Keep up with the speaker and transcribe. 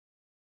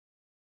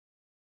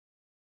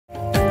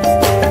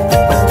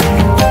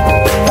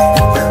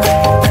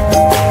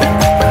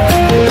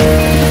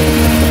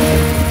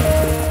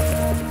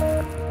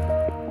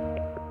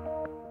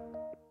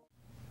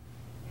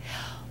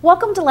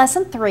Welcome to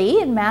Lesson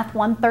 3 in Math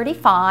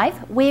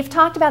 135. We've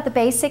talked about the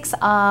basics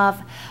of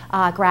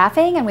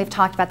graphing, and we've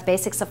talked about the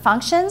basics of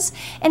functions.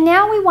 And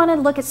now we want to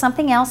look at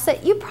something else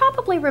that you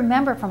probably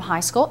remember from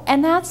high school,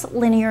 and that's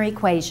linear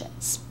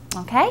equations.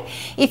 Okay?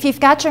 If you've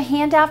got your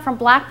handout from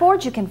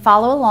Blackboard, you can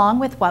follow along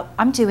with what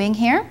I'm doing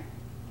here.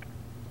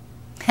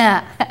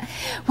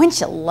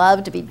 Wouldn't you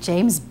love to be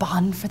James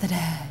Bond for the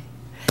day?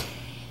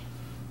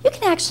 You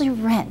can actually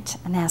rent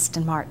an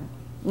Aston Martin.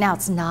 Now,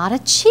 it's not a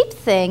cheap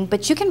thing,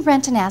 but you can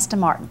rent an Aston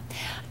Martin.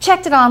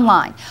 Checked it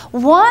online.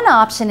 One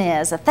option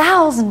is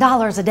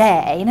 $1,000 a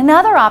day, and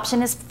another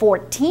option is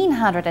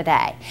 $1,400 a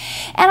day.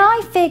 And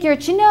I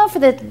figured, you know, for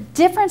the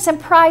difference in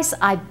price,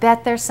 I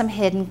bet there's some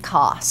hidden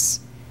costs.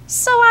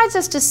 So I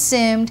just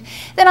assumed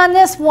that on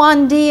this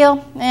one deal,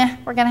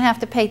 we're going to have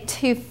to pay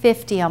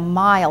 $2.50 a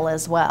mile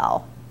as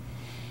well.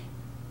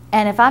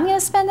 And if I'm going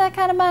to spend that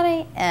kind of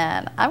money,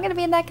 and I'm going to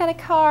be in that kind of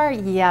car,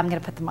 yeah, I'm going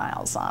to put the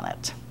miles on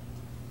it.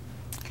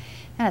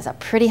 That is a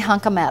pretty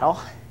hunk of metal.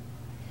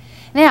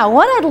 Now,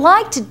 what I'd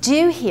like to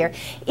do here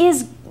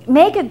is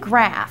make a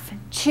graph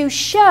to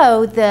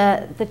show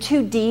the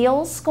two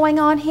deals going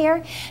on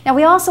here. Now,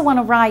 we also want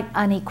to write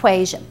an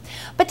equation.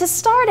 But to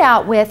start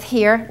out with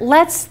here,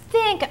 let's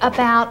think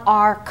about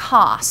our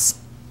costs.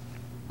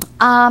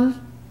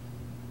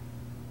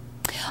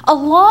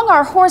 Along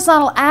our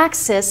horizontal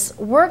axis,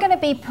 we're going to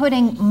be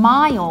putting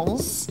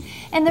miles.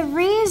 And the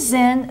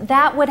reason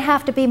that would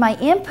have to be my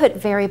input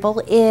variable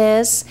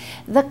is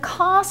the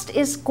cost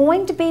is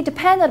going to be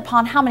dependent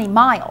upon how many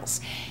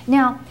miles.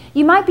 Now,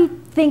 you might be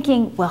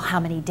thinking, well, how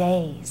many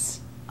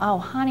days? Oh,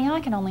 honey, I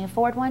can only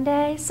afford one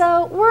day,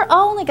 so we're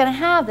only going to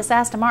have this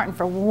Aston Martin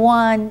for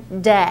one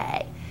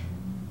day.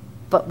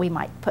 But we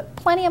might put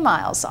plenty of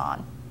miles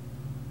on.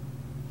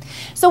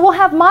 So we'll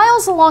have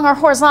miles along our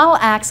horizontal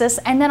axis,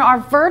 and then our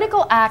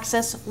vertical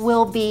axis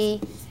will be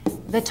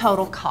the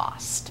total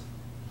cost.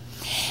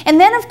 And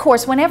then, of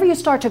course, whenever you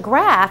start to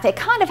graph, it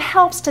kind of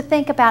helps to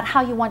think about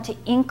how you want to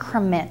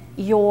increment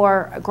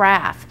your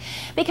graph.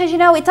 Because, you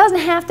know, it doesn't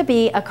have to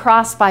be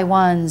across by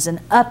ones and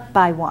up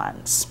by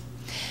ones.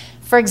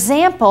 For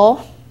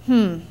example,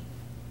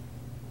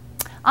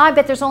 I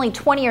bet there's only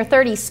 20 or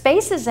 30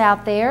 spaces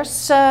out there,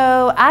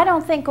 so I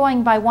don't think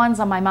going by ones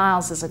on my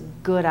miles is a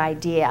good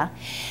idea.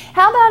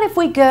 How about if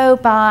we go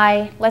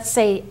by, let's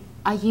say,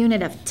 a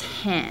unit of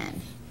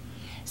 10?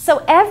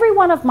 So every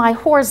one of my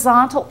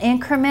horizontal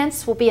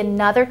increments will be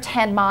another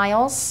 10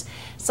 miles.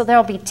 So there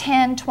will be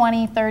 10,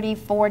 20, 30,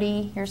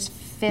 40, here's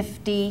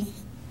 50,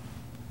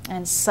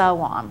 and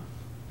so on.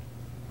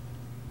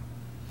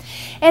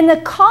 And the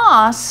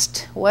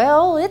cost,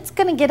 well, it's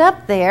going to get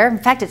up there. In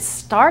fact, it's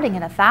starting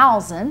at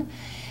 1,000.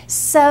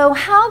 So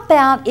how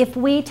about if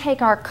we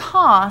take our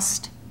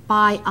cost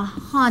by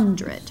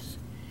 100?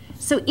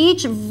 So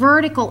each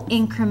vertical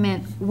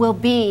increment will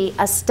be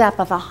a step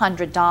of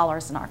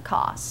 $100 in our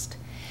cost.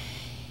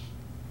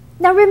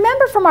 Now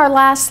remember from our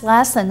last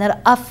lesson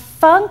that a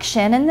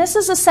function, and this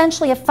is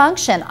essentially a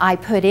function, I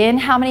put in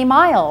how many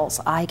miles,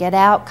 I get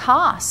out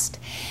cost.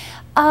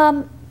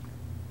 My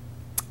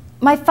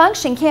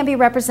function can be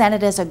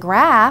represented as a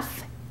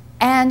graph,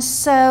 and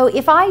so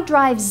if I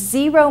drive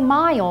 0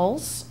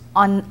 miles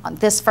on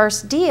this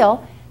first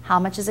deal, how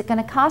much is it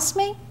going to cost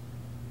me?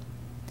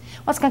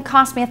 Well, it's going to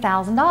cost me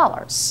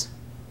 $1,000.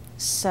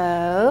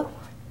 So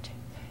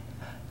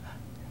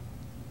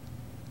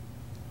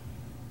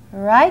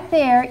right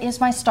there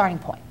is my starting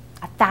point,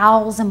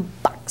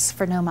 $1,000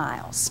 for no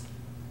miles.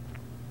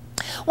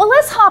 Well,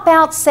 let's hop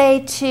out,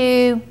 say,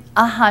 to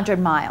 100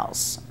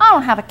 miles. I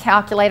don't have a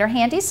calculator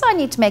handy, so I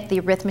need to make the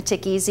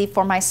arithmetic easy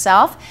for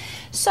myself.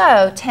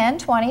 So 10,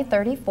 20,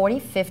 30, 40,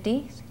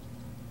 50.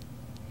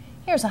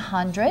 Here's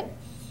 100.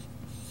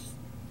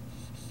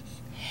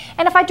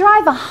 And if I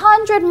drive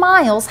 100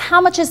 miles,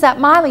 how much is that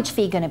mileage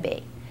fee going to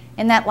be?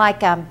 Isn't that like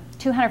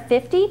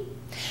 $250?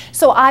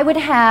 So I would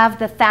have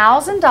the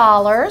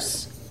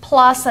 $1,000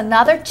 plus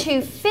another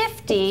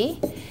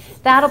 $250.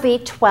 That'll be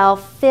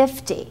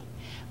 $1,250.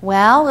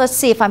 Well, let's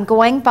see, if I'm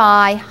going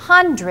by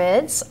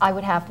hundreds, I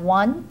would have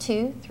 1,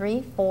 2,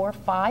 3, 4,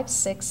 5,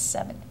 6,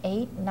 7,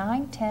 8,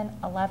 9, 10,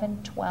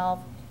 11,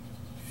 12,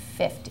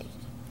 50.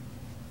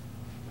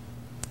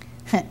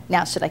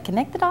 Now, should I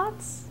connect the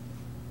dots?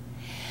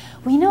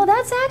 Well, you know,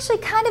 that's actually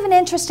kind of an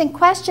interesting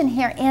question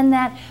here in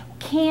that,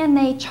 can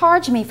they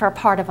charge me for a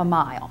part of a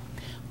mile?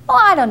 Well,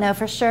 I don't know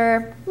for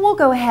sure. We'll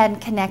go ahead and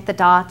connect the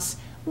dots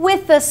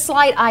with the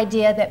slight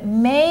idea that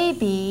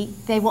maybe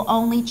they will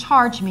only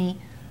charge me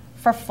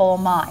for full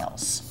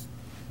miles.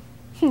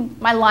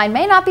 My line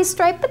may not be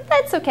straight, but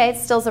that's okay. It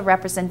still is a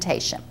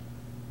representation.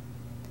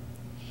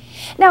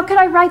 Now, could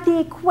I write the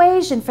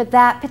equation for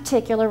that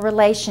particular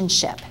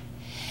relationship?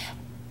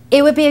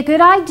 It would be a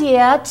good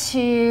idea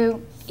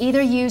to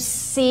either use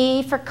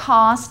C for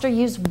cost or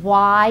use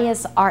Y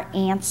as our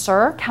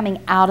answer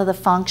coming out of the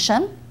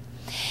function.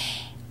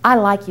 I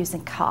like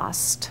using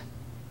cost.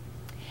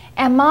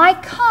 And my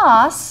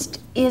cost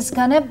is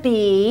going to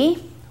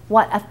be,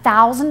 what,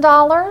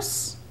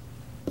 $1,000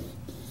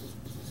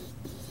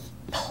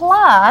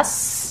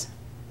 plus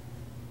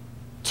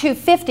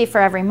 250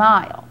 for every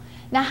mile.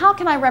 Now, how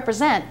can I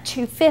represent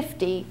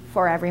 250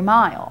 for every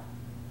mile?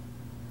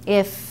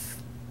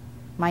 If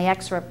my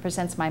x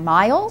represents my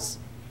miles,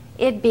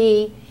 it'd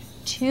be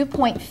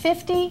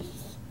 2.50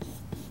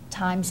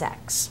 times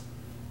x,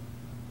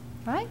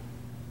 right?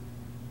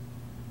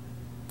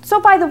 So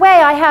by the way,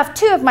 I have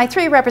two of my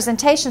three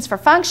representations for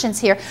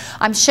functions here.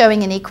 I'm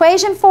showing an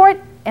equation for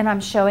it, and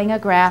I'm showing a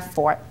graph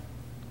for it.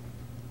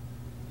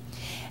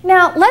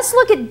 Now, let's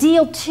look at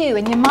deal 2,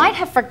 and you might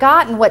have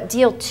forgotten what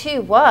deal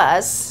 2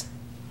 was.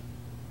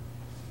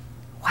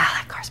 Wow,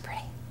 that car's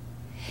pretty.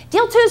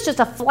 Deal 2 is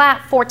just a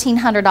flat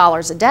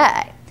 $1,400 a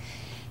day.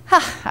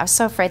 I was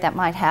so afraid that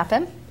might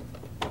happen.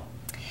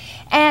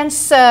 And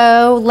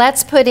so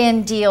let's put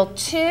in deal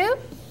 2.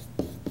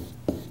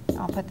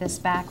 I'll put this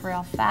back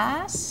real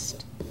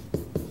fast.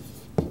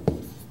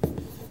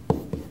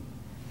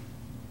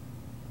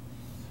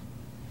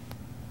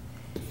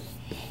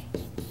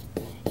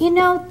 You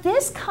know,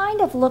 this kind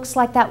of looks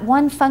like that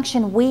one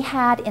function we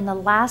had in the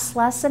last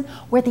lesson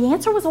where the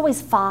answer was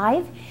always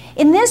 5.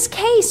 In this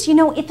case, you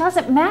know, it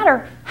doesn't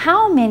matter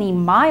how many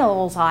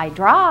miles I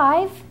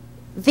drive.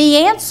 The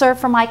answer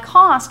for my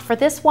cost for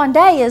this one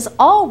day is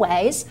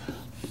always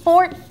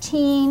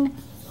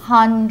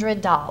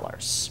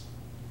 $1,400.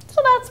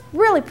 So that's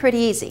really pretty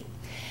easy.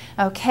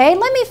 Okay,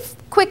 let me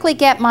quickly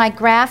get my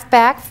graph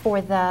back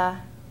for the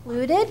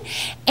included.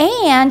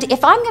 And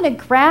if I'm going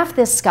to graph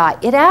this guy,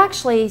 it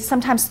actually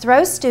sometimes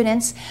throws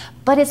students,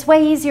 but it's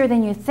way easier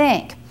than you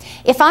think.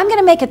 If I'm going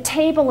to make a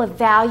table of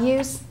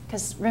values,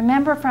 because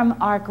remember from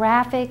our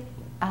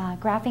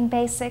graphing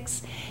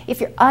basics, if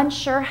you're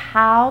unsure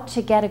how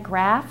to get a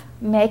graph,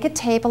 make a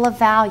table of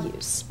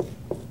values.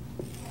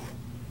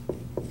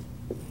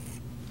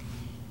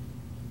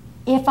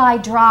 If I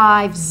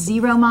drive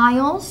 0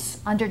 miles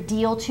under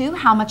deal 2,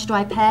 how much do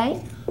I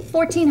pay?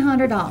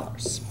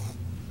 $1,400.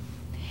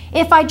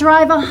 If I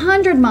drive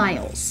 100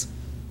 miles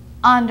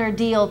under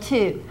deal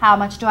 2, how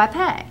much do I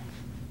pay?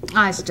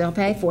 I still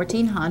pay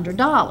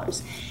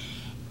 $1,400.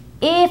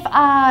 If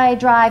I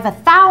drive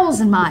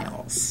 1,000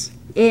 miles,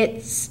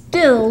 it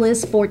still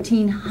is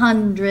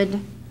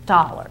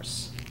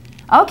 $1,400.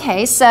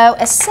 Okay, so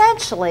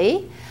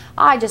essentially,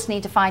 I just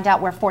need to find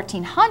out where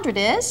 1,400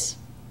 is.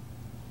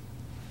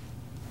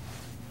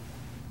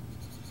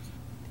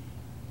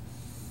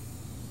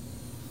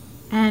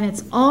 And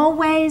it's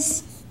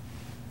always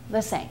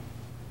the same.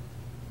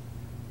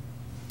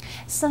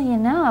 So, you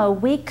know,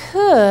 we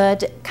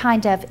could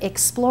kind of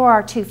explore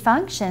our two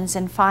functions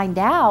and find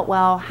out,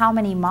 well, how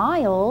many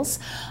miles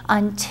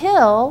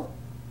until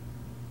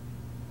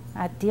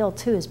deal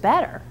 2 is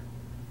better.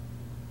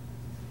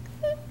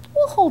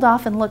 We'll hold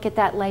off and look at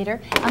that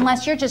later,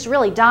 unless you're just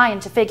really dying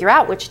to figure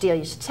out which deal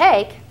you should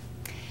take.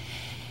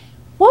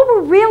 What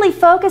we're really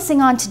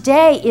focusing on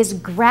today is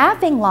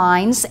graphing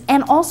lines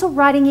and also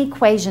writing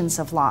equations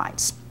of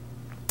lines.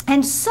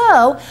 And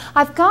so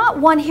I've got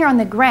one here on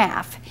the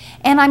graph,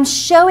 and I'm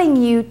showing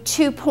you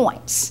 2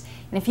 points.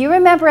 And if you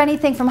remember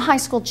anything from high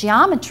school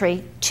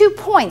geometry, 2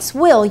 points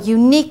will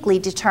uniquely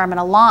determine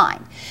a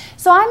line.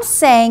 So I'm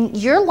saying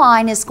your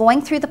line is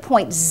going through the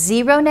point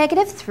 0,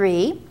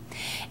 -3,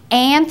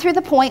 and through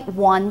the point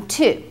 1,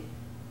 2.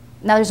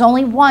 Now there's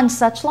only one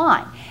such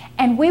line.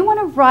 And we want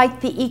to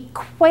write the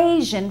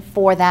equation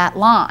for that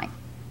line.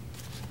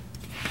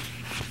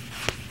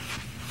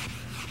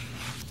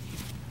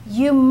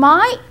 You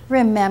might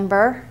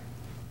remember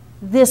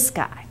this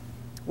guy,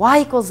 y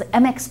equals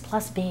mx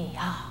plus b.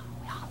 Oh,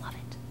 we all love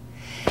it.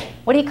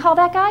 What do you call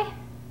that guy?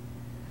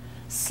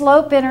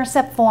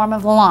 Slope-intercept form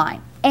of the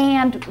line.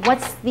 And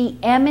what's the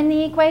m in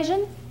the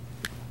equation?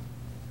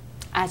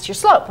 That's your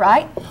slope,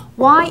 right?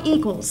 Y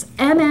equals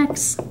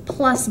mx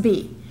plus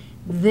b.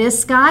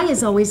 This guy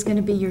is always going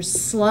to be your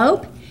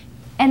slope,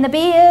 and the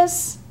b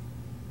is,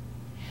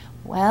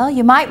 well,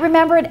 you might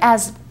remember it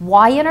as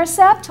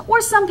y-intercept, or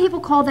some people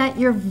call that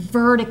your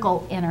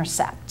vertical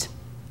intercept.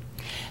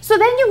 So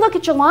then you look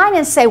at your line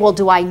and say, well,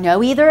 do I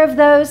know either of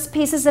those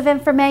pieces of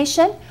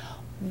information?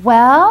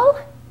 Well,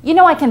 you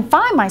know I can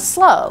find my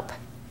slope.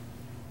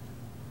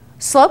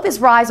 Slope is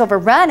rise over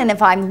run, and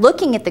if I'm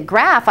looking at the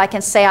graph, I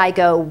can say I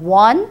go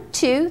 1,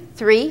 2,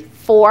 3,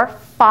 4,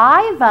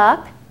 5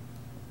 up,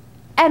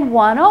 and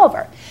 1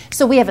 over.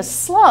 So we have a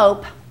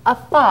slope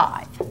of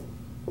 5.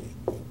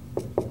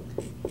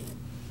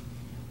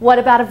 What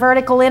about a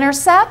vertical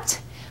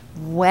intercept?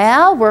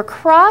 Well, we're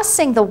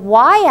crossing the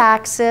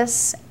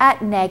y-axis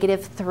at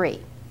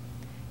 -3.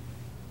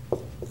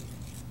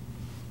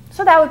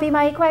 So that would be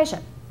my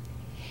equation.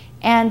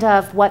 And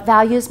of what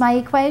value is my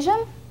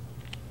equation?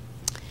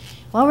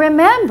 Well,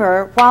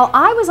 remember, while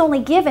I was only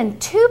given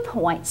 2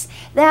 points,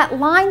 that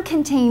line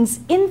contains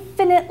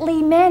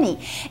infinitely many.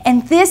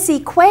 And this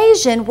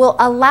equation will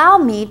allow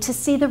me to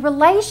see the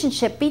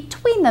relationship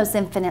between those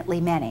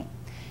infinitely many.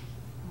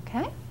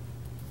 Okay?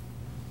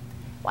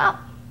 Well,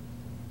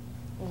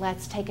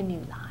 let's take a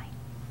new line.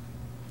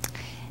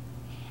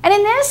 And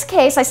in this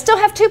case, I still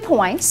have 2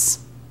 points.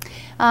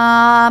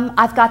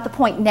 I've got the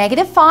point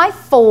 -5,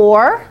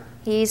 4,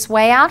 He's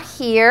way out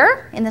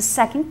here in the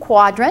second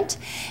quadrant.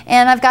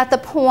 And I've got the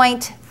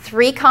point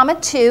 3,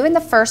 2 in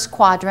the first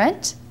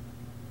quadrant.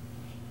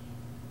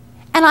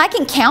 And I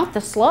can count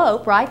the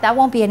slope, right? That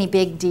won't be any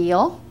big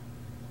deal.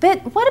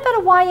 But what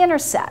about a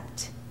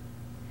y-intercept?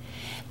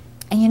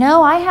 And you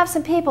know, I have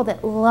some people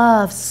that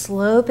love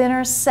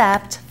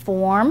slope-intercept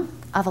form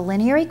of a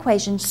linear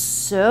equation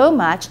so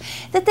much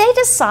that they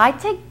decide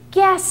to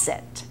guess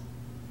it.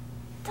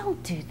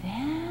 Don't do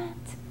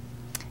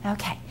that.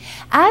 Okay,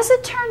 as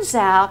it turns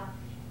out,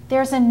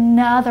 there's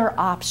another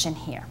option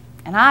here.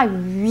 And I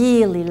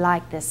really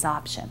like this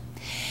option.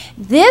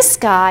 This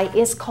guy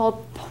is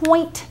called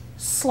point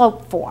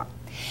slope form.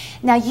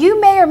 Now,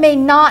 you may or may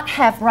not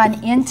have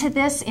run into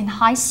this in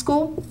high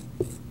school.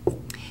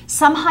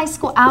 Some high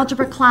school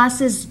algebra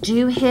classes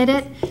do hit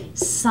it,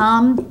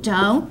 some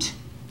don't.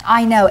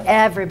 I know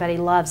everybody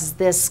loves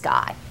this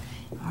guy.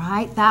 All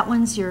right, that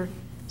one's your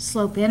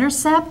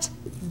slope-intercept.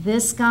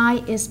 This guy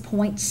is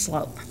point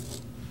slope.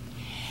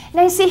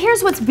 Now, you see,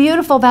 here's what's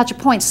beautiful about your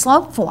point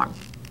slope form.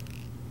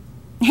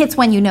 It's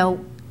when you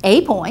know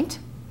a point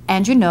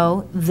and you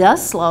know the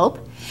slope,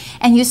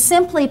 and you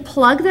simply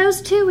plug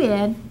those two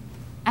in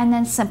and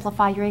then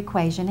simplify your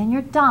equation and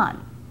you're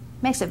done.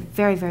 Makes it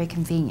very, very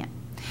convenient.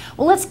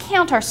 Well, let's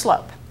count our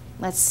slope.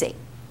 Let's see.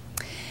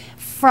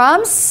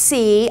 From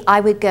C, I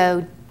would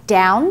go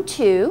down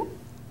 2.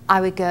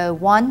 I would go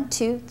 1,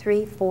 2,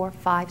 3, 4,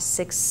 5,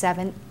 6,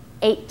 7,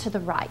 8 to the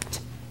right.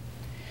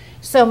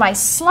 So my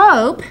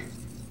slope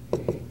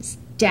is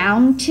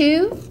down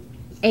 2,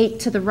 8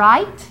 to the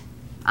right.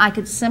 I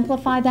could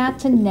simplify that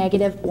to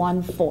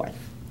 -1/4.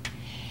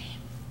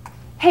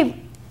 Hey,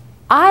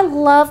 I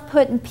love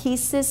putting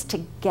pieces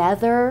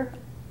together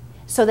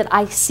so that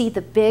I see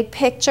the big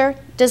picture.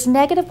 Does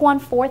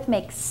 -1/4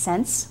 make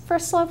sense for a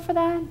slope for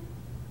that?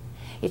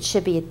 It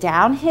should be a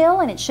downhill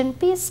and it shouldn't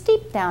be a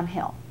steep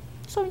downhill.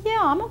 So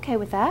yeah, I'm okay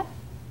with that.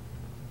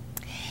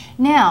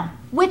 Now,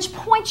 which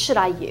point should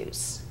I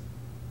use?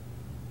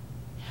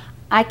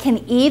 I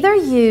can either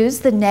use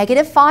the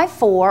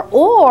 -5,4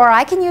 or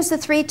I can use the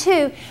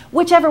 3,2,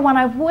 whichever one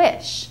I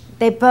wish.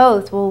 They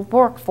both will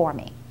work for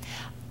me.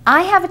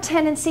 I have a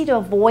tendency to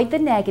avoid the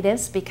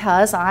negatives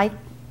because I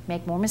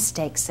make more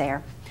mistakes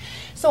there.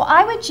 So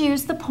I would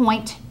use the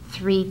point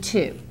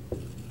 3,2.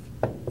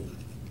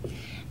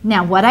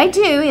 Now what I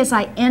do is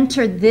I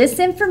enter this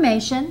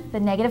information, the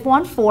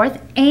 -1/4,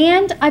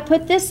 and I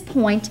put this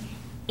point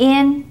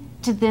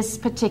into this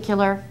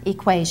particular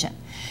equation.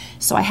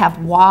 So I have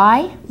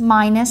y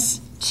minus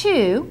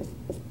 2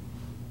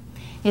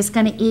 is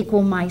going to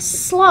equal my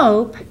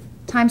slope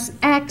times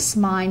x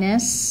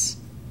minus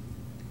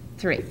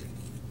 3.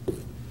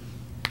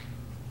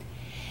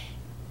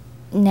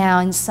 Now,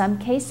 in some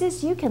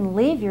cases, you can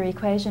leave your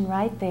equation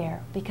right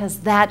there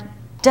because that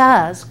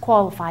does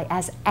qualify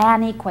as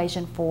an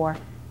equation for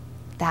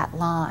that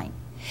line.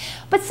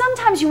 But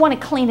sometimes you want to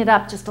clean it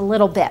up just a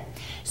little bit.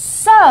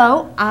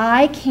 So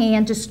I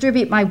can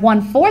distribute my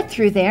 1/4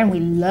 through there, and we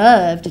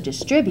love to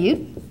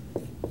distribute.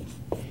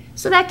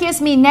 So that gives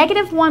me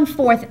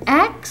 -1/4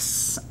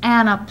 x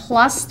and a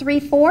plus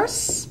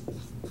 3/4.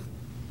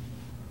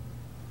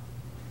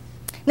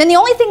 Then the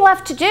only thing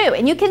left to do,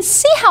 and you can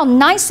see how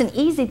nice and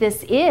easy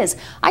this is,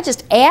 I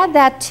just add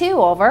that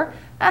 2 over.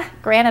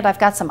 Granted, I've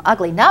got some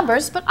ugly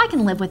numbers, but I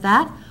can live with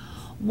that.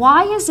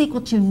 Y is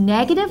equal to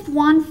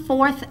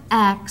 -1/4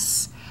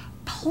 x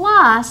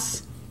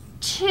plus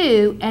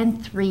 2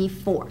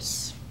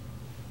 3/4.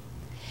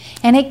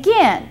 And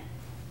again,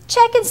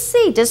 check and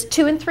see, does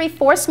 2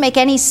 3/4 make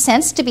any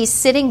sense to be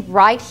sitting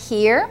right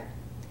here?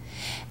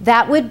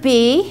 That would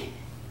be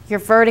your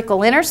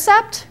vertical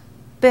intercept.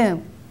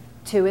 Boom.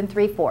 2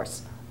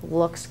 3/4.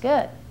 Looks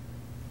good.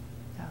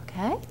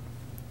 Okay.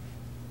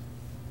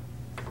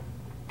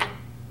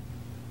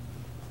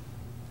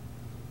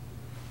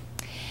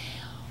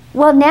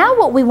 Well, now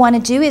what we want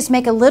to do is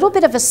make a little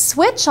bit of a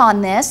switch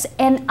on this,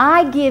 and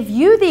I give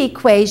you the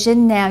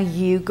equation, now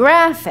you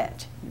graph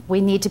it.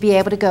 We need to be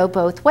able to go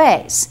both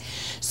ways.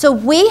 So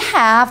we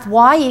have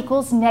y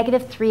equals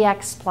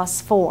 -3x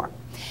plus 4.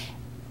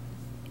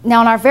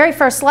 Now, in our very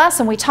first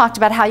lesson, we talked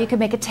about how you could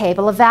make a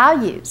table of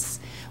values.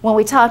 When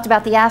we talked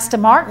about the Aston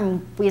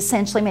Martin, we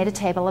essentially made a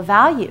table of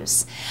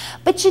values.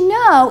 But you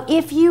know,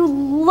 if you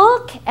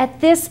look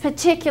at this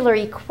particular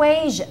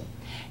equation,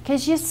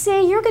 because you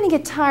see, you're going to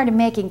get tired of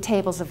making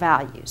tables of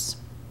values.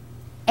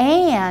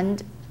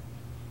 And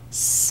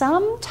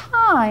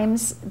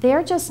sometimes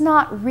they're just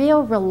not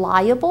real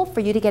reliable for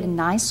you to get a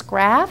nice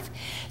graph.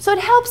 So it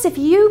helps if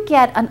you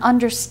get an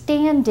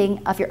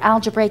understanding of your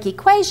algebraic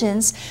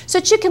equations so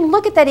that you can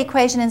look at that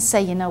equation and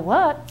say, you know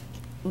what?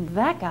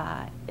 That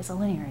guy is a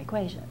linear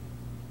equation.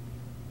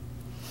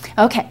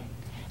 Okay,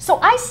 so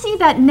I see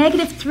that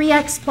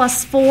 -3x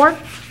plus 4.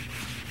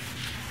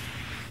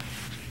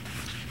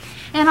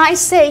 And I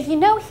say, you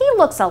know, he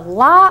looks a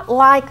lot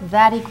like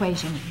that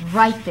equation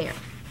right there.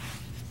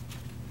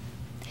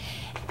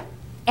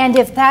 And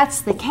if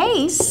that's the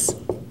case,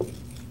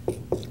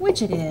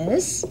 which it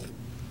is,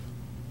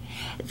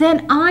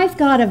 then I've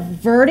got a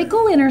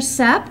vertical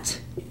intercept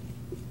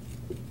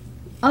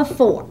of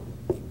 4.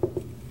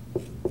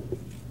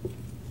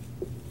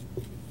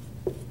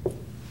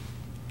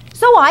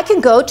 So I can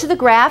go to the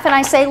graph and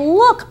I say,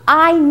 look,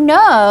 I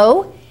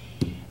know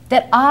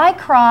that I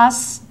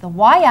cross the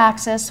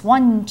y-axis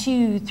 1,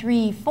 2,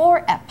 3,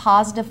 4 at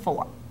positive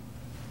 4.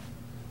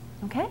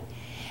 Okay?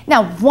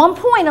 Now, 1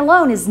 point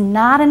alone is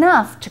not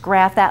enough to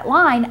graph that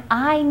line.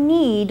 I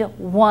need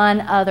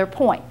one other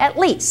point, at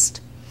least.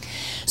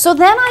 So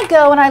then I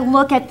go and I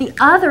look at the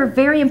other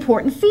very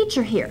important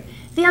feature here.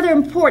 The other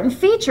important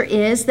feature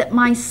is that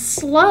my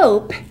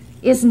slope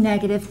is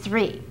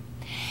 -3.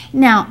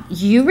 Now,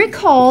 you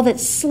recall that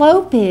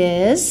slope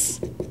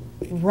is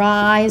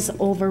rise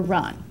over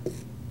run.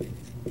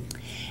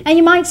 And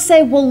you might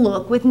say, well,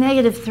 look, with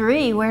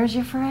 -3, where's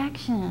your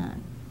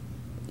fraction?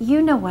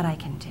 You know what I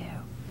can do.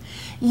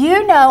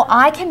 You know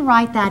I can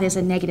write that as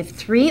a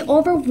 -3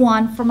 over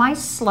 1 for my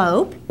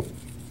slope.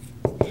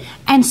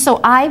 And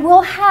so I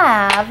will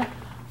have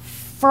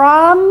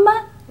from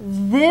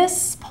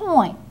this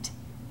point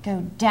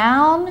go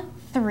down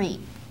 3.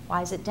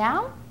 Why is it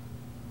down?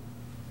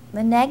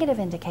 The negative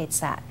indicates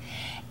that.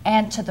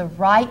 And to the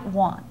right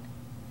 1.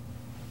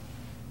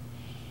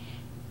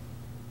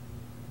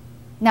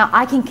 Now,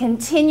 I can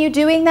continue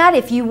doing that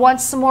if you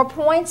want some more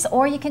points,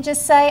 or you can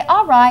just say,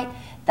 all right,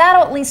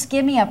 that'll at least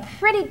give me a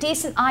pretty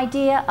decent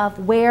idea of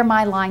where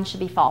my line should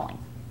be falling.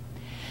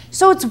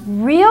 So it's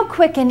real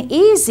quick and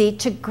easy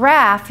to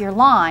graph your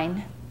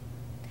line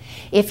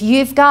if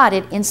you've got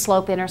it in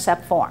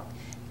slope-intercept form.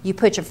 You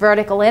put your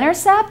vertical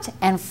intercept,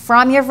 and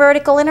from your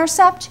vertical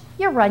intercept,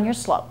 you run your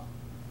slope.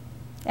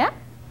 Yeah?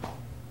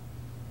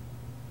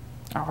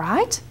 All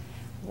right.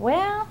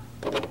 Well,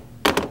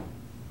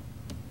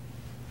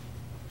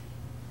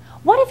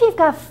 what if you've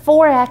got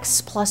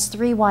 4x plus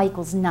 3y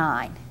equals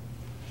 9?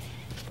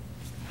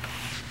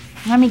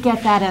 Let me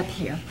get that up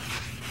here.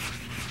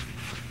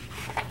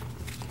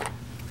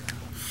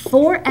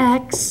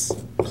 4x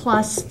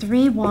plus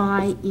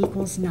 3y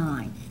equals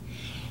 9.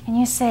 And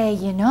you say,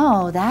 you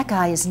know, that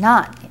guy is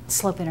not in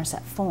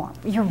slope-intercept form.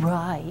 You're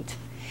right.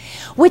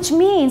 Which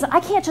means I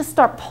can't just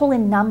start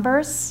pulling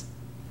numbers.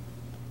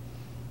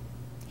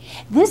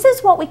 This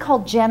is what we call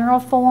general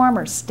form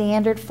or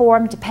standard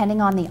form,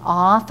 depending on the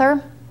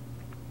author.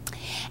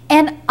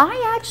 And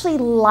I actually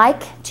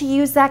like to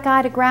use that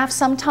guy to graph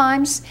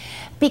sometimes,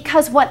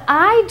 because what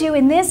I do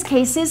in this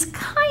case is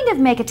kind of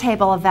make a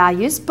table of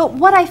values, but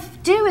what I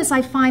do is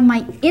I find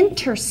my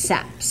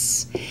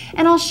intercepts.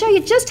 And I'll show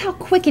you just how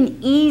quick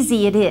and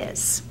easy it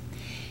is.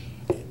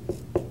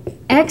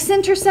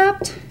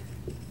 X-intercept,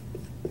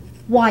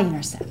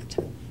 y-intercept.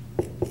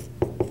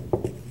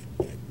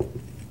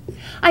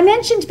 I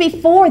mentioned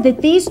before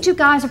that these two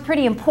guys are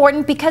pretty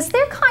important because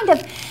they're kind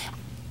of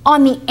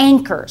on the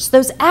anchors.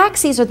 Those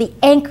axes are the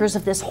anchors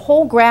of this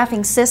whole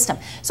graphing system.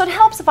 So it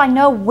helps if I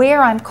know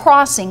where I'm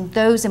crossing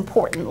those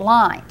important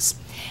lines.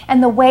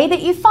 And the way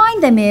that you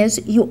find them is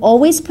you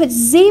always put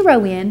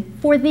 0 in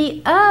for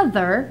the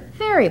other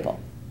variable.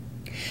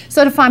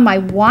 So to find my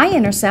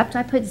y-intercept,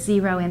 I put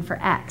 0 in for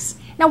x.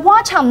 Now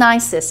watch how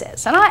nice this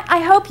is. And I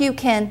hope you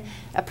can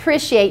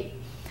appreciate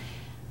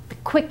the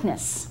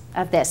quickness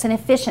of this and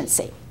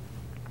efficiency.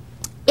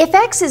 If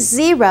x is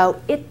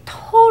 0, it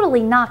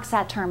totally knocks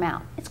that term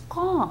out. It's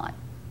gone.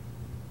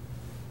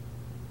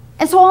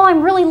 And so all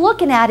I'm really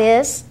looking at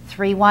is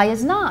 3y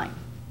is 9.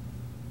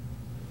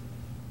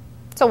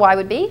 So y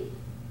would be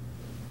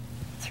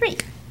 3.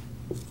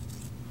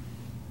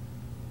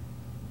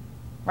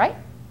 Right?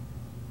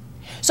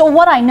 So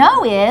what I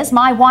know is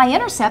my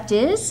y-intercept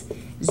is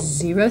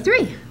 0,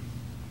 3.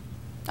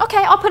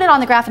 Okay, I'll put it on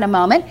the graph in a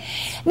moment.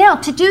 Now,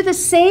 to do the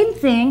same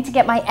thing to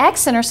get my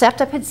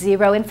x-intercept, I put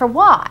 0 in for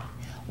y.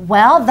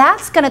 Well,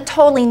 that's going to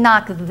totally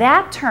knock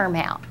that term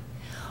out.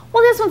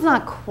 Well, this one's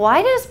not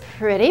quite as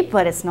pretty,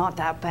 but it's not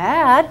that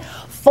bad.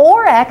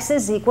 4x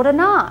is equal to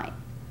 9.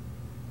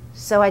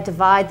 So I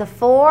divide the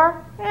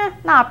 4,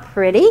 not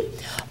pretty,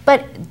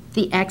 but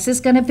the x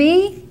is going to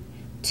be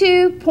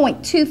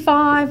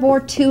 2.25 or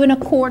 2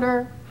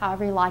 1/4,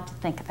 however you like to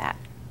think of that.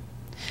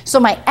 So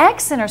my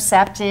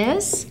x-intercept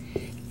is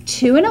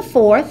 2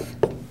 1/4,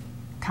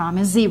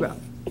 comma 0.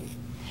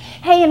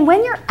 Hey, and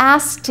when you're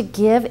asked to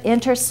give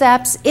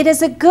intercepts, it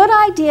is a good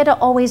idea to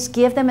always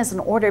give them as an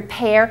ordered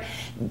pair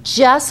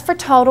just for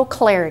total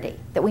clarity,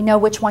 that we know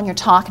which one you're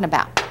talking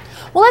about.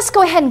 Well, let's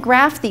go ahead and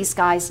graph these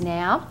guys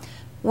now.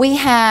 We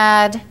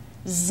had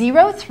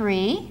 0,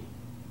 3.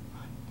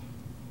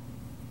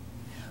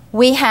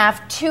 We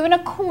have 2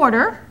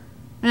 1/4.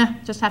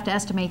 Just have to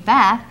estimate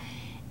that.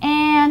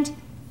 And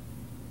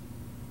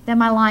then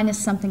my line is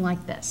something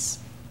like this.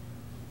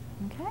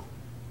 Okay?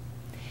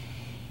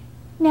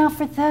 Now,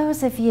 for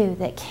those of you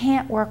that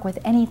can't work with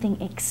anything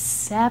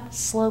except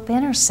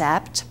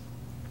slope-intercept,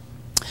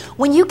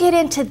 when you get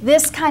into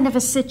this kind of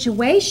a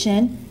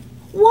situation,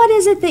 what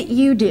is it that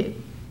you do?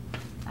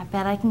 I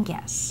bet I can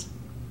guess.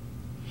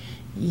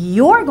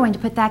 You're going to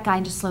put that guy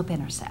into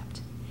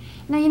slope-intercept.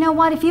 Now, you know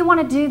what? If you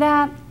want to do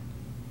that,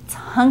 it's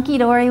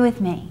hunky-dory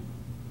with me.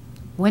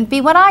 Wouldn't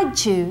be what I'd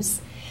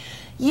choose.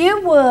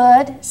 you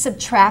would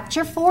subtract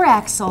your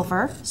 4x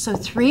over, so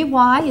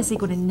 3y is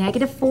equal to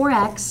negative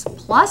 4x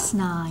plus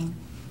 9.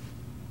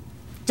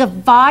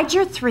 Divide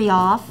your 3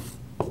 off.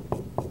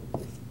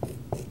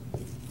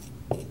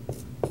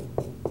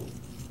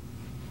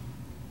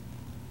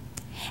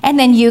 And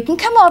then you can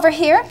come over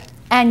here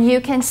and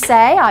you can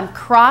say, I'm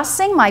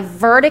crossing my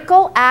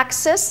vertical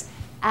axis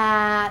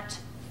at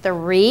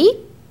 3.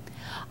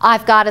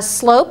 I've got a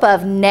slope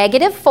of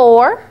negative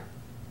 4,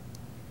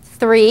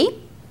 3.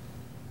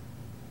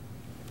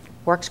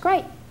 Works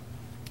great.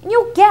 And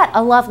you'll get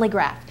a lovely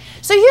graph.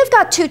 So you've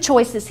got two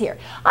choices here.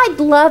 I'd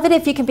love it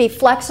if you can be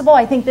flexible.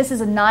 I think this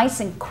is a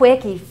nice and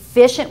quick,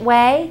 efficient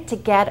way to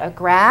get a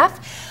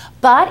graph.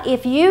 But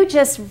if you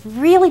just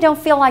really don't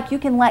feel like you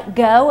can let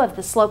go of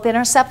the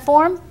slope-intercept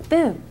form,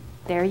 boom,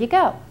 there you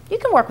go. You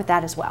can work with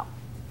that as well.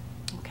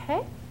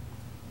 Okay?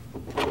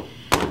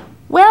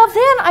 Well,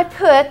 then I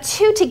put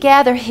two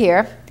together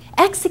here.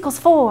 X equals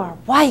 4,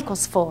 y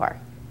equals 4.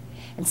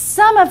 And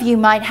some of you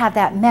might have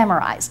that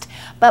memorized.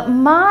 But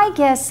my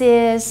guess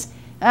is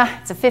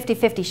it's a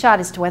 50-50 shot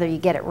as to whether you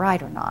get it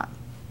right or not.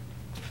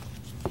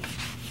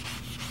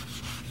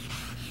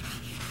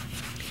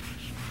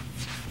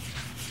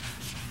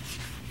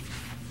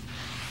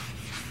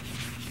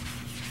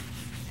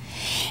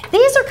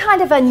 These are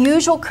kind of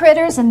unusual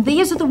critters, and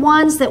these are the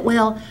ones that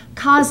will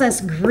cause us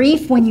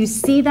grief when you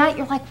see that.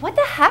 You're like, what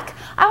the heck?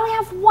 I only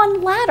have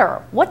one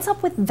letter. What's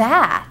up with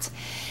that?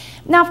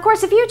 Now, of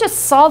course, if you just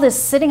saw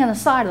this sitting on the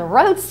side of the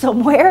road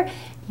somewhere,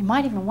 you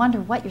might even wonder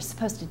what you're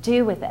supposed to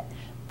do with it.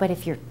 But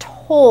if you're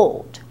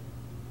told,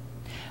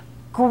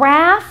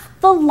 graph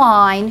the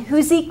line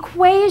whose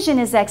equation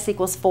is x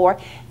equals 4,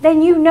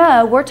 then you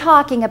know we're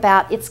talking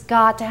about it's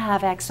got to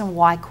have x and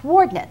y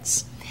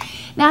coordinates.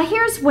 Now,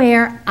 here's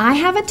where I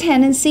have a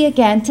tendency,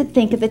 again, to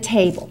think of the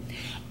table.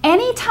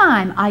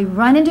 Anytime I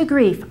run into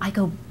grief, I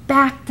go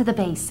back to the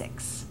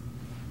basics.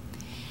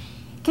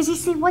 Because you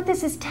see, what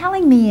this is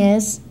telling me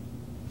is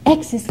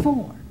x is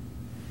 4.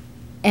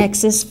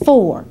 X is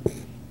 4.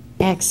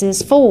 X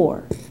is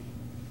 4.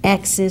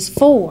 X is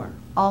 4.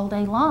 All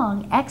day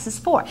long, x is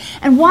 4.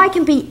 And y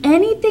can be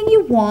anything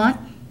you want,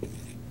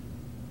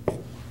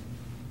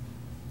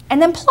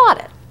 and then plot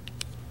it.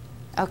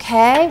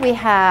 Okay, we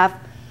have,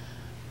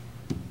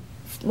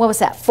 what was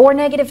that, 4,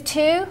 negative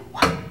 2?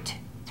 1, 2,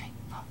 3,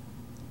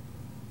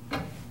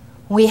 4.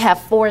 We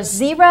have 4,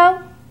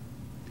 0.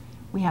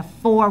 We have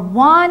 4,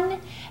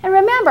 1. And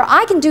remember,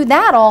 I can do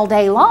that all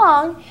day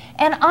long,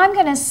 and I'm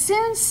going to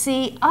soon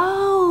see,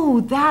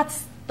 oh,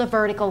 that's the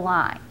vertical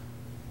line.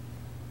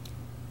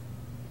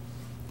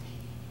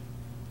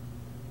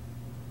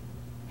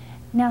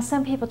 Now,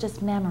 some people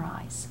just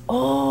memorize.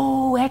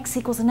 Oh, x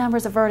equals a number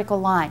is a vertical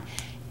line.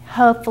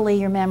 Hopefully,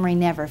 your memory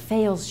never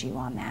fails you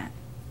on that.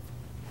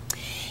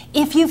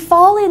 If you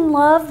fall in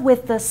love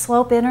with the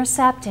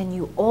slope-intercept and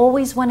you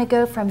always want to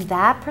go from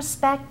that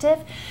perspective,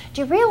 do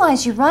you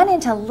realize you run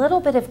into a little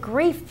bit of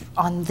grief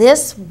on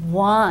this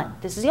one?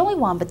 This is the only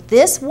one, but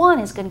this one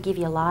is going to give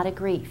you a lot of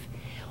grief.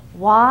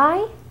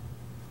 Why?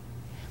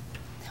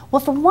 Well,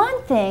 for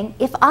one thing,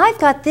 if I've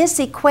got this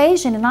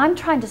equation and I'm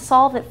trying to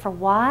solve it for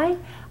y,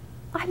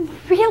 I'm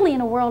really in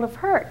a world of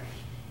hurt.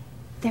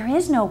 There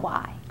is no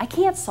y. I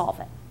can't solve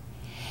it.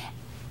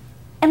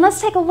 And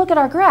let's take a look at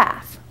our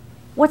graph.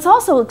 What's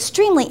also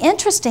extremely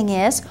interesting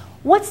is,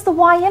 what's the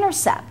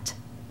y-intercept?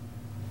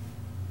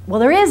 Well,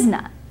 there is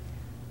none.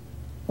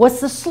 What's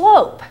the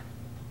slope?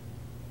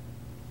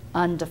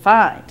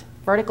 Undefined.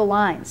 Vertical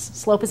lines.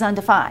 Slope is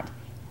undefined.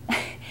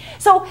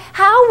 So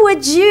how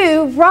would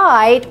you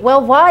write,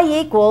 well, y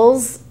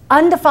equals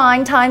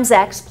undefined times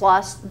x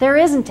plus, there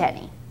isn't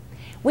any.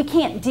 We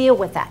can't deal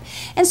with that.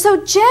 And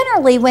so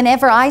generally,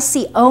 whenever I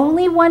see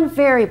only one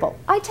variable,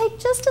 I take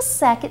just a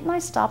second and I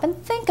stop and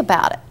think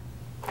about it.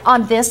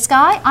 On this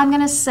guy, I'm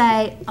going to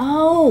say,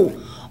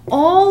 oh,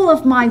 all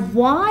of my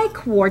y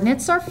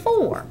coordinates are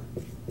 4.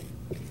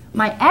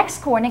 My x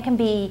coordinate can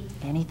be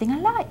anything I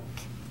like.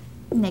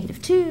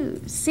 Negative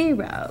 2,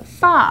 0,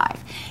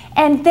 5.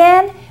 And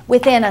then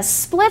within a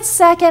split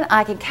second,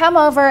 I can come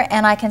over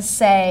and I can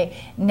say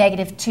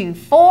negative 2,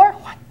 4.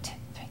 1, 2,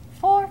 3,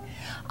 4.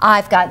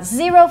 I've got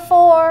 0,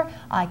 4.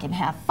 I can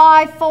have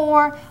 5,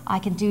 4. I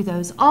can do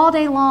those all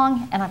day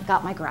long, and I've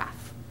got my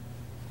graph.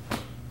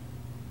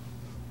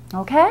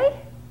 Okay?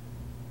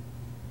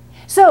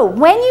 So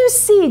when you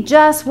see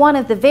just one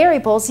of the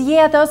variables,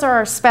 yeah, those are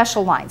our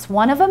special lines.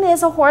 One of them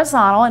is a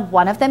horizontal and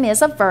one of them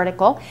is a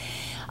vertical.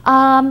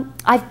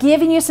 I've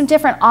given you some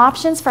different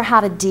options for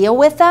how to deal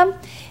with them.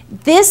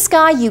 This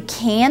guy you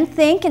can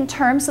think in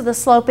terms of the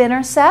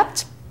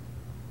slope-intercept.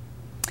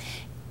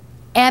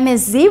 M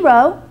is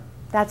 0,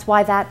 that's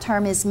why that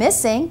term is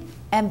missing,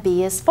 and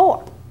B is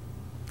 4.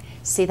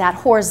 See that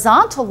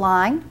horizontal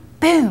line,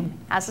 boom,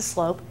 has a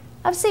slope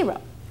of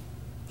 0.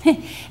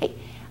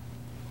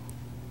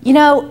 You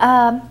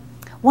know,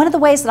 one of the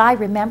ways that I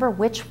remember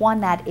which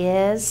one that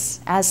is,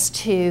 as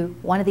to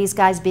one of these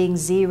guys being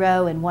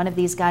 0 and one of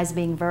these guys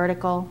being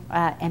vertical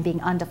and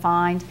being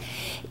undefined,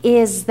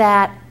 is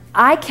that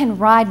I can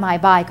ride my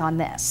bike on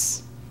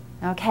this.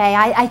 Okay,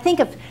 I think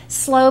of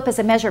slope as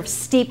a measure of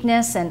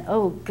steepness, and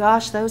oh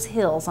gosh, those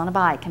hills on a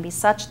bike can be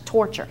such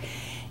torture.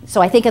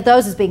 So I think of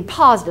those as being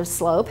positive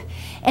slope.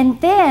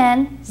 And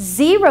then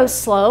 0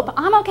 slope,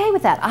 I'm okay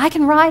with that. I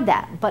can ride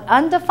that. But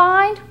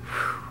undefined,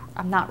 whew,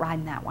 I'm not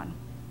riding that one.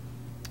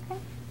 Okay.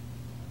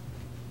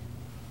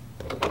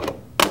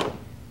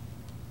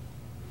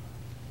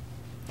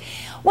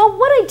 Well,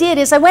 what I did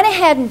is I went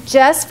ahead and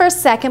just for a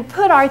second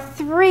put our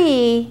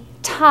 3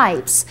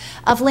 types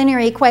of linear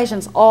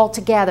equations all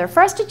together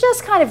for us to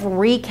just kind of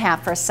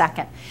recap for a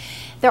second.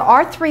 There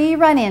are 3 you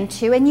run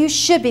into, and you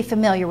should be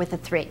familiar with the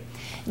 3.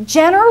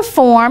 General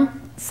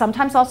form,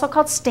 sometimes also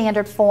called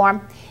standard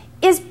form,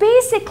 is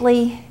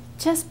basically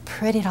just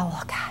pretty to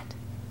look at.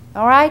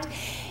 All right?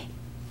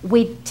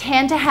 We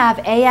tend to have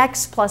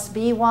ax plus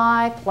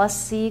by plus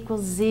c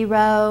equals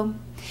 0.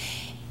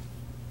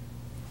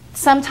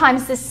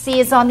 Sometimes the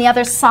c is on the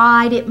other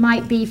side. It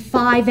might be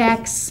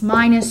 5x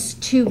minus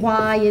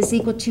 2y is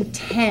equal to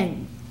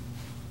 10.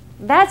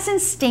 That's in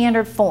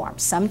standard form.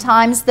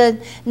 Sometimes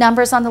the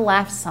number's on the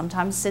left,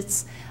 sometimes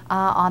it's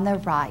on the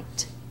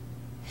right.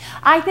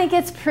 I think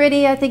it's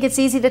pretty, I think it's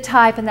easy to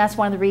type, and that's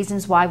one of the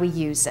reasons why we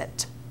use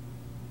it.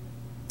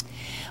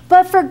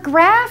 But for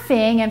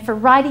graphing and for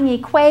writing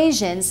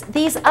equations,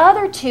 these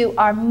other 2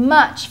 are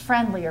much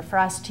friendlier for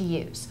us to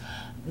use.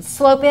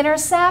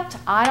 Slope-intercept,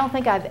 I don't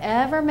think I've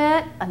ever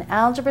met an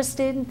algebra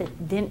student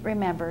that didn't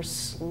remember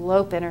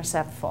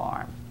slope-intercept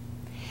form.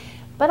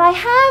 But I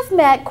have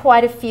met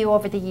quite a few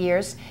over the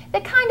years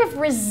that kind of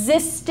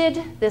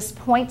resisted this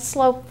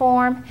point-slope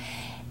form.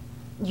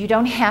 You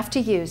don't have to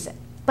use it,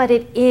 but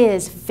it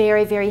is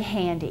very, very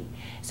handy.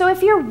 So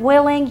if you're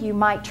willing, you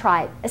might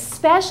try it,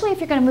 especially if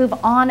you're going to move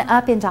on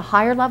up into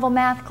higher level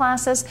math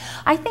classes.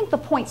 I think the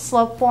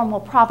point-slope form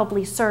will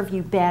probably serve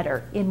you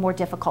better in more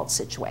difficult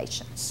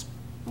situations.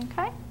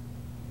 Okay?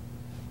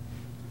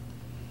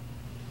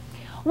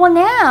 Well,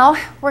 now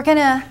we're going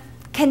to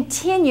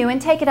continue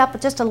and take it up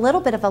just a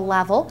little bit of a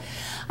level.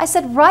 I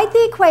said write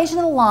the equation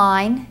of the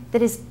line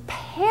that is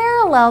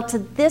parallel to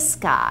this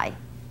guy,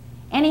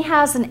 and he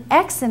has an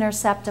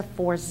x-intercept of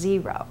 4,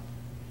 0.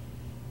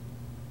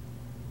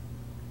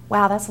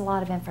 Wow, that's a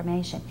lot of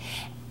information.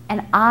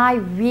 And I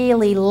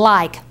really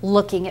like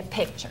looking at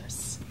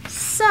pictures.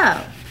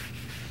 So,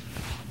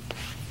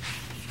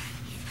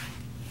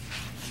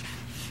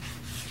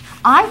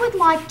 I would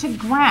like to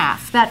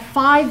graph that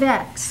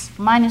 5x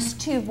minus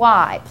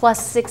 2y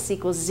plus 6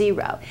 equals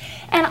 0.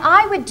 And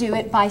I would do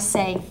it by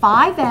saying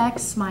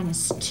 5x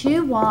minus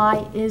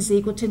 2y is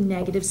equal to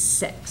negative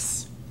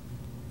 6.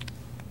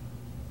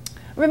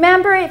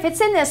 Remember, if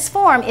it's in this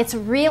form, it's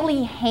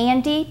really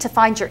handy to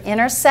find your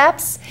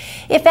intercepts.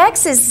 If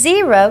x is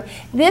 0,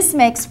 this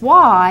makes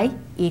y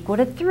equal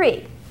to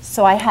 3.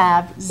 So I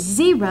have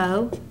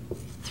 0,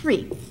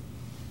 3.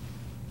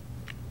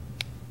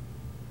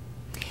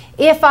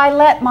 If I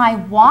let my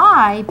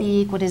y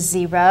be equal to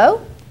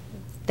 0,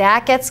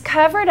 that gets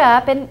covered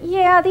up, and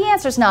yeah, the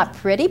answer's not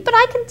pretty, but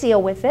I can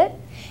deal with it.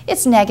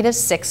 It's negative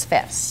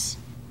 6/5.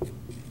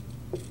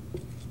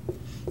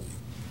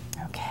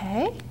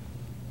 Okay.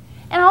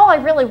 And all I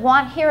really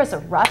want here is a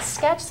rough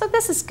sketch, so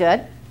this is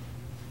good.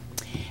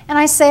 And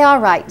I say, all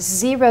right,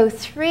 0,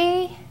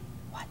 3,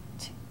 1,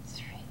 2,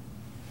 3.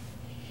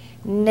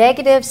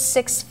 Negative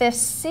 6/5,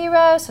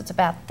 0, so it's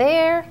about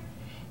there.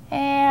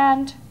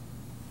 And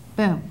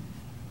boom.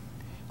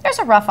 There's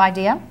a rough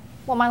idea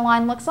what my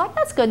line looks like.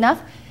 That's good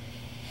enough.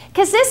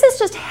 Because this is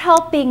just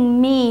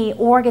helping me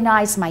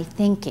organize my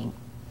thinking.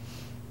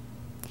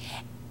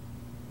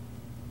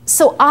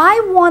 So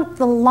I want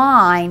the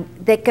line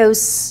that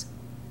goes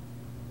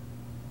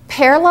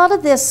parallel to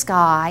this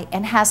guy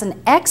and has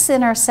an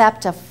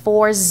x-intercept of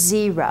 4,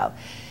 0.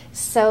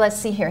 So let's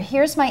see here.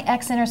 Here's my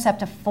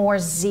x-intercept of 4,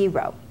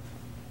 0.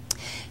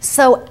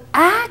 So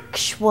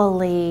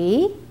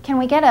actually, can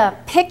we get a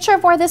picture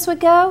of where this would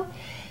go?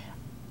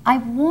 I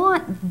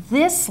want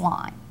this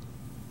line.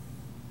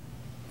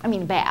 I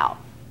mean about.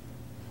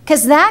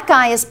 Because that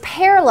guy is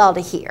parallel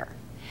to here.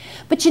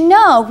 But you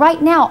know,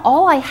 right now,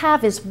 all I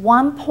have is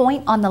one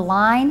point on the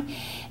line.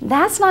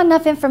 That's not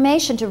enough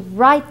information to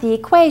write the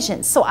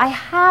equation. So I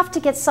have to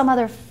get some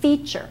other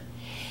feature.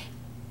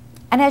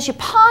 And as you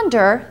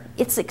ponder,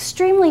 it's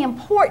extremely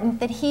important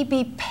that he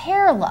be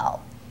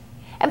parallel.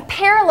 And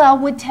parallel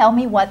would tell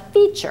me what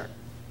feature?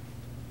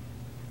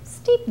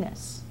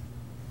 Steepness.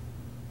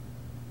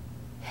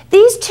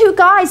 These two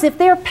guys, if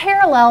they're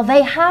parallel,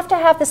 they have to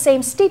have the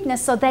same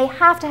steepness, so they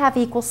have to have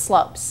equal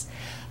slopes.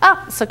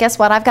 Oh, so guess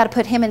what? I've got to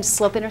put him in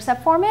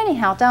slope-intercept form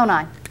anyhow, don't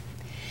I?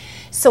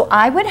 So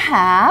I would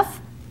have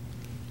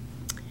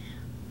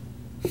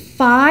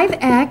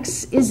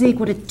 5x is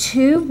equal to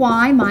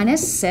 2y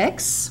minus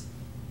 6.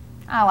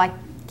 I like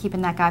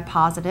keeping that guy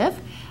positive.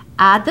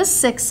 Add the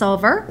 6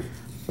 over.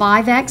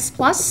 5x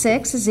plus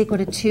 6 is equal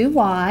to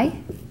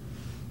 2y.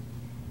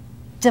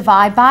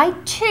 Divide by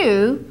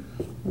 2.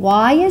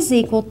 Y is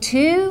equal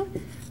to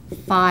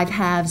 5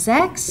 halves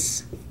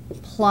x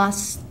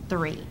plus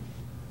 3.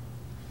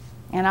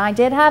 And I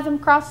did have him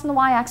crossing the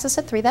y-axis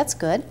at 3. That's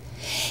good.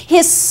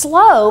 His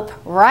slope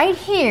right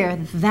here,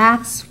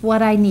 that's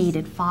what I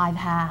needed,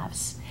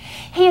 5/2.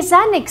 Hey, is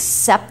that an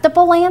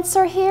acceptable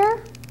answer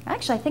here?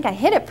 Actually, I think I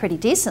hit it pretty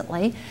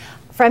decently.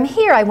 From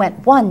here, I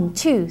went 1,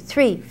 2,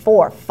 3,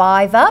 4,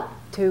 5 up,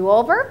 2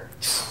 over.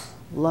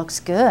 Looks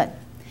good.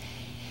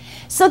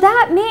 So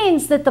that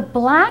means that the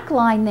black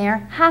line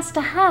there has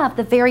to have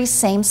the very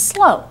same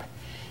slope.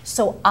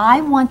 So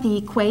I want the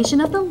equation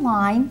of the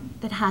line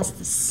that has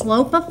the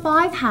slope of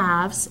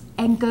 5/2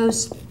 and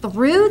goes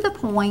through the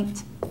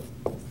point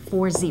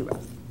 4, 0.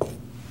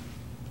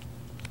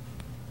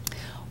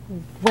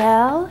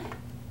 Well,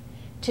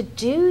 to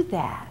do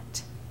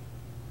that,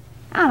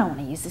 I don't want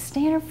to use the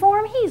standard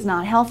form. He's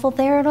not helpful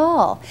there at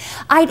all.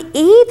 I'd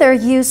either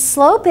use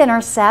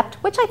slope-intercept,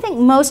 which I think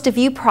most of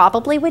you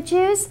probably would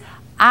use.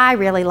 I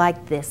really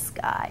like this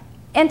guy.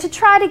 And to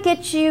try to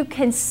get you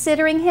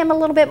considering him a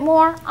little bit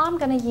more, I'm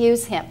going to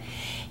use him.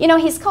 You know,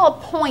 he's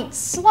called point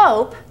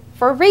slope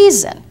for a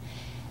reason,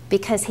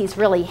 because he's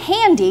really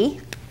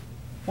handy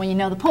when you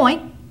know the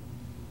point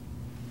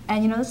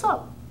and you know the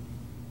slope.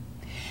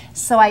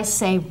 So I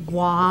say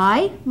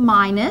y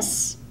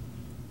minus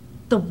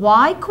the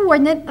y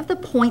coordinate of the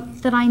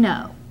point that I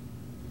know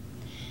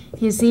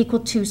is equal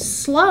to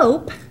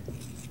slope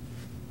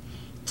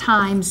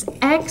times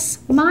x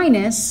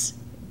minus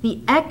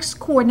the x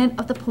coordinate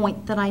of the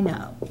point that I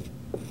know.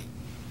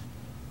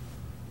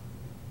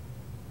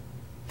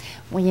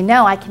 Well, you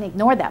know I can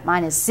ignore that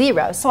minus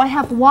 0. So I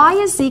have y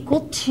is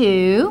equal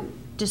to,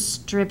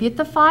 distribute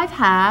the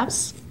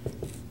 5/2,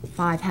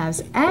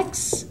 5/2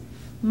 x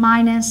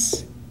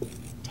minus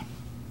 10.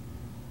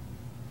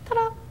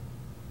 Ta-da!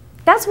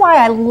 That's why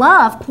I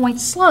love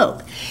point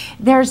slope.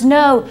 There's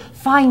no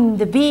find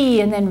the b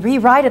and then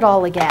rewrite it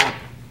all again.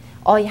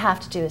 All you have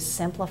to do is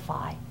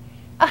simplify.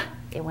 Ah,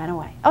 it went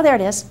away. Oh, there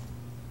it is.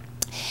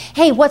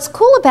 Hey, what's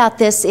cool about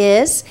this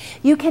is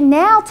you can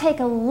now take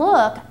a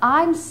look.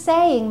 I'm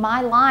saying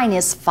my line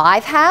is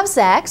 5/2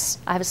 x.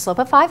 I have a slope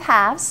of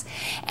 5/2,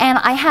 and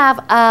I have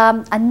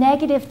a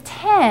negative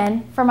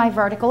 10 for my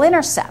vertical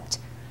intercept.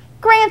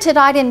 Granted,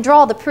 I didn't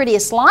draw the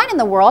prettiest line in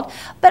the world,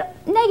 but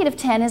negative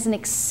 10 is an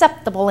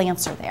acceptable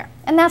answer there.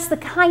 And that's the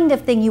kind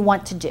of thing you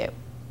want to do.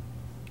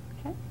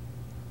 Okay.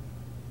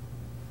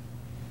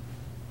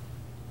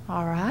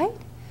 All right.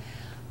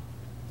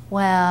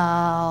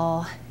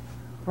 Well,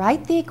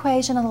 write the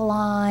equation of the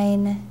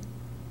line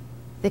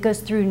that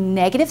goes through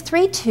negative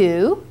 3,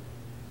 2.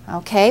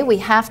 Okay, we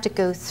have to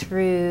go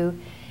through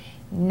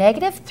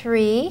negative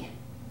 3,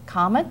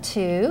 comma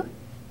 2.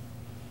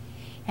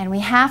 And we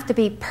have to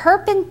be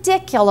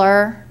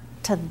perpendicular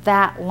to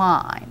that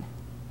line.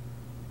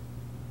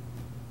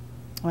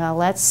 Well,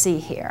 let's see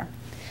here.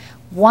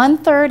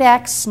 1/3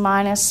 x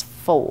minus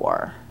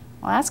 4.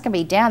 Well, that's going to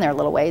be down there a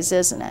little ways,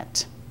 isn't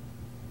it?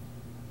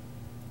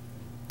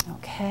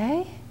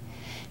 Okay.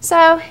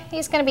 So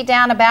he's going to be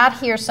down about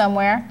here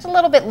somewhere. It's a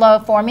little bit low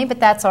for me, but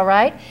that's all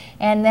right.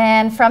 And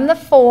then from the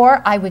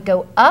 4, I would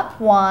go up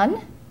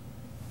 1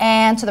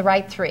 and to the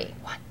right 3.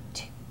 1,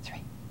 2,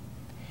 3.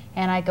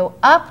 And I go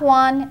up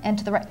 1 and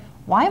to the right.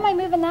 Why am I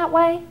moving that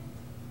way?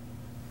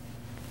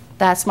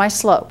 That's my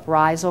slope,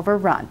 rise over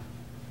run.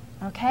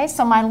 Okay,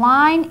 so my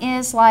line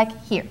is like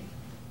here.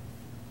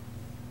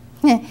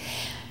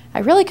 I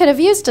really could have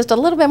used just a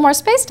little bit more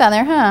space down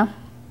there, huh?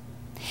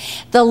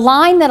 The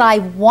line that I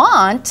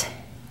want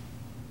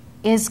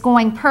is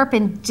going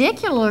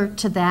perpendicular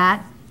to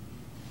that,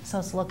 so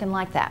it's looking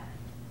like that.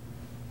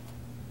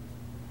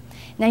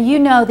 Now you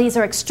know these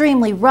are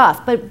extremely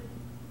rough, but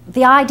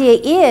the idea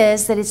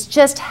is that it's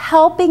just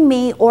helping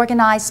me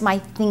organize my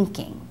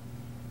thinking.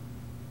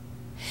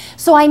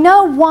 So I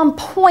know one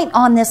point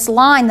on this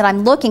line that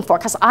I'm looking for,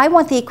 because I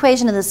want the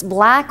equation of this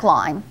black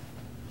line.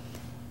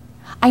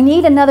 I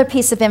need another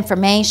piece of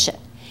information.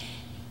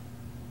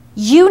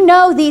 You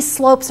know these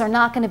slopes are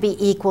not going to be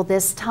equal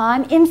this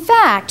time. In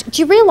fact,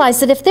 do you realize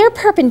that if they're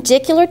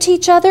perpendicular to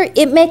each other,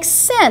 it makes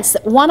sense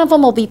that one of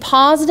them will be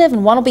positive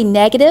and one will be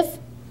negative,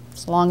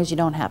 as long as you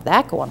don't have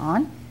that going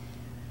on.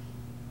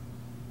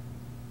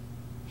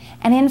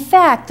 And in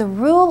fact, the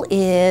rule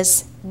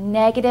is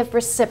negative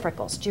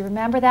reciprocals. Do you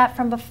remember that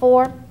from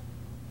before?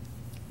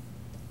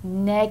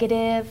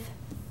 Negative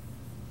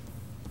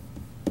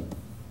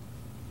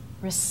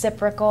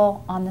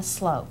reciprocal on the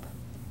slope.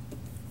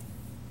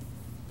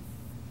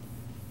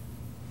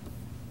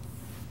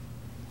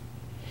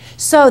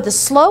 So the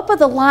slope of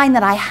the line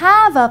that I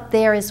have up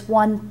there is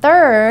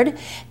 1/3.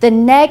 The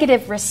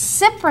negative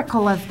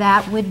reciprocal of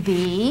that would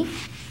be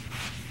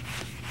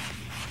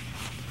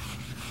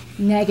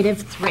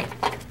negative 3.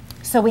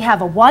 So we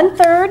have a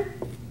 1/3,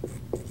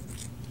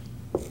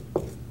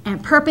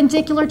 and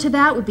perpendicular to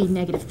that would be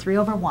negative 3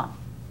 over 1.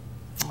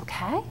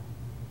 Okay?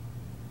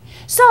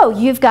 So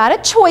you've got a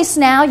choice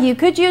now. You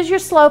could use your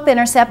slope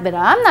intercept, but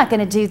I'm not going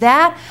to do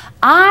that.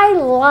 I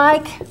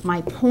like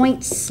my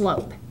point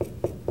slope.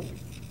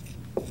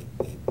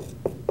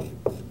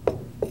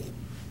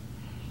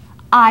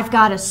 I've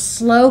got a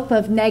slope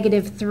of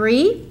negative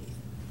 3.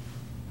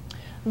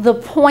 The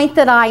point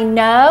that I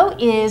know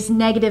is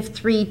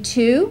 -3,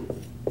 2.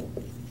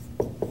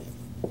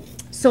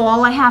 So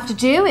all I have to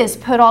do is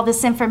put all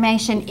this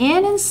information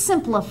in and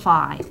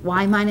simplify.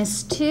 Y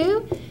minus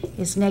 2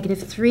 is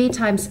 -3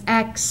 times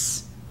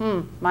x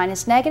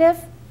minus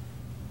negative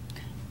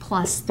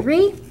plus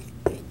 3.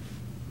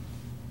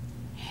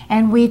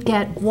 And we'd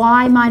get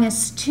y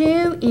minus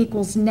 2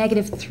 equals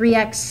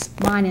 -3x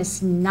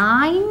minus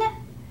 9.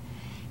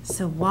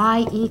 So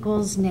y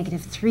equals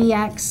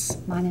 -3x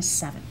minus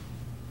 7.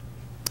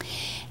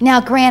 Now,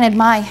 granted,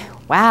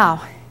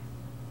 wow,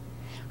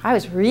 I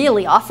was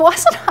really off,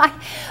 wasn't I?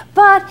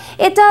 But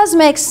it does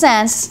make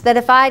sense that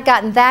if I had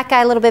gotten that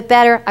guy a little bit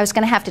better, I was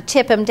going to have to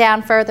tip him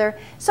down further.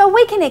 So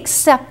we can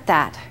accept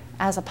that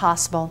as a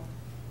possible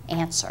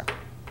answer.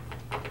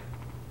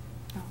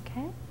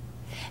 Okay.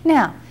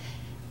 Now,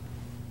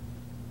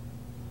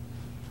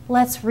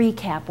 let's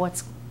recap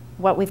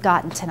what we've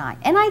gotten tonight.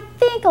 And I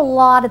think a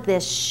lot of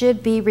this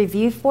should be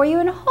reviewed for you,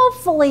 and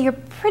hopefully you're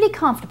pretty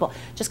comfortable.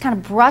 Just kind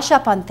of brush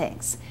up on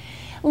things.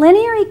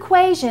 Linear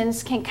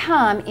equations can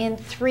come in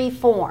 3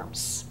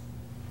 forms.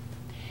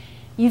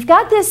 You've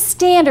got this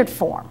standard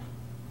form,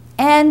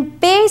 and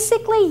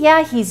basically,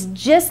 yeah, he's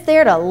just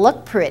there to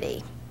look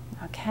pretty,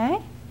 okay?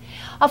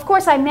 Of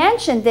course, I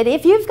mentioned that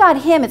if you've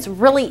got him, it's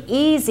really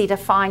easy to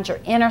find your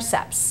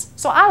intercepts.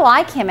 So I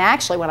like him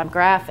actually when I'm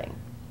graphing.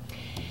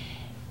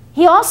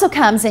 He also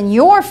comes in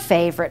your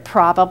favorite,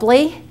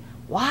 probably,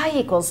 y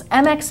equals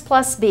mx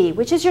plus b,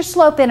 which is your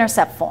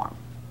slope-intercept form.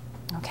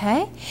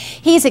 Okay?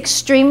 He's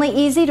extremely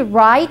easy to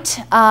write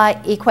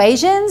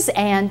equations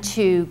and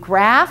to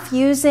graph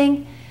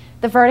using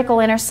the vertical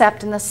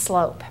intercept and the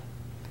slope.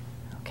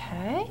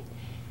 Okay?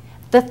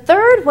 The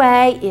third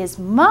way is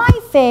my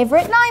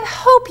favorite, and I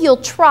hope you'll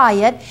try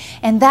it,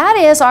 and that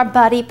is our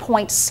buddy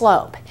point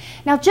slope.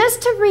 Now,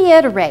 just to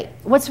reiterate,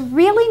 what's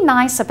really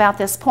nice about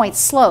this point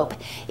slope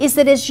is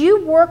that as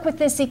you work with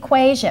this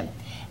equation,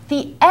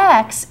 the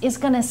x is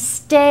going to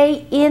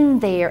stay in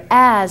there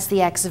as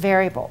the x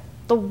variable.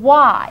 The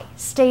y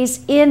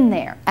stays in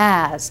there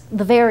as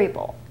the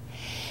variable.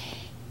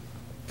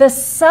 The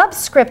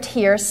subscript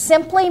here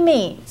simply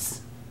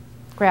means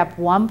grab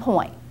one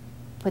point,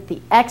 put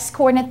the x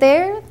coordinate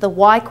there, the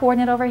y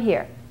coordinate over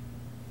here.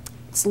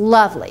 It's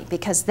lovely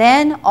because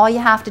then all you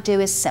have to do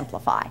is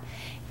simplify.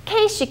 In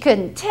case you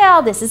couldn't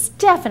tell, this is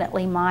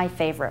definitely my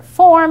favorite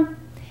form.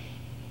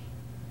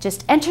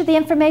 Just enter the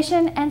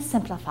information and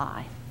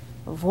simplify.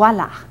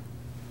 Voila.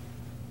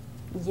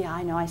 Yeah,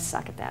 I know I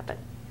suck at that, but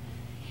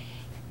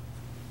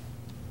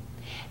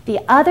the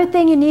other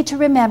thing you need to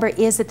remember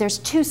is that there's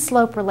 2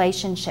 slope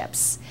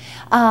relationships.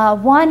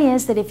 One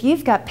is that if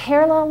you've got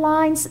parallel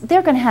lines,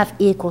 they're going to have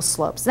equal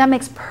slopes. That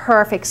makes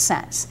perfect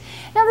sense.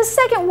 Now, the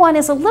second one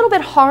is a little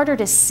bit harder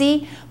to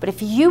see, but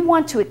if you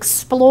want to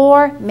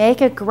explore,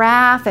 make a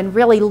graph, and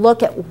really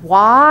look at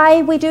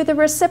why we do the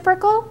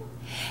reciprocal,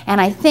 and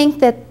I think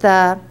that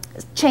the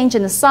change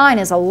in the sign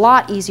is a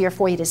lot easier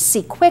for you to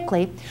see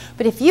quickly,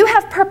 but if you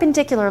have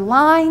perpendicular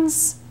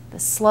lines, the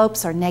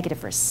slopes are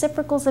negative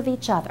reciprocals of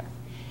each other.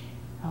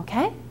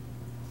 Okay?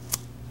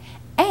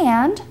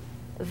 And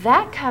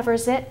that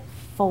covers it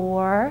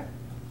for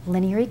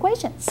linear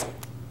equations.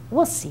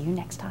 We'll see you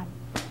next time.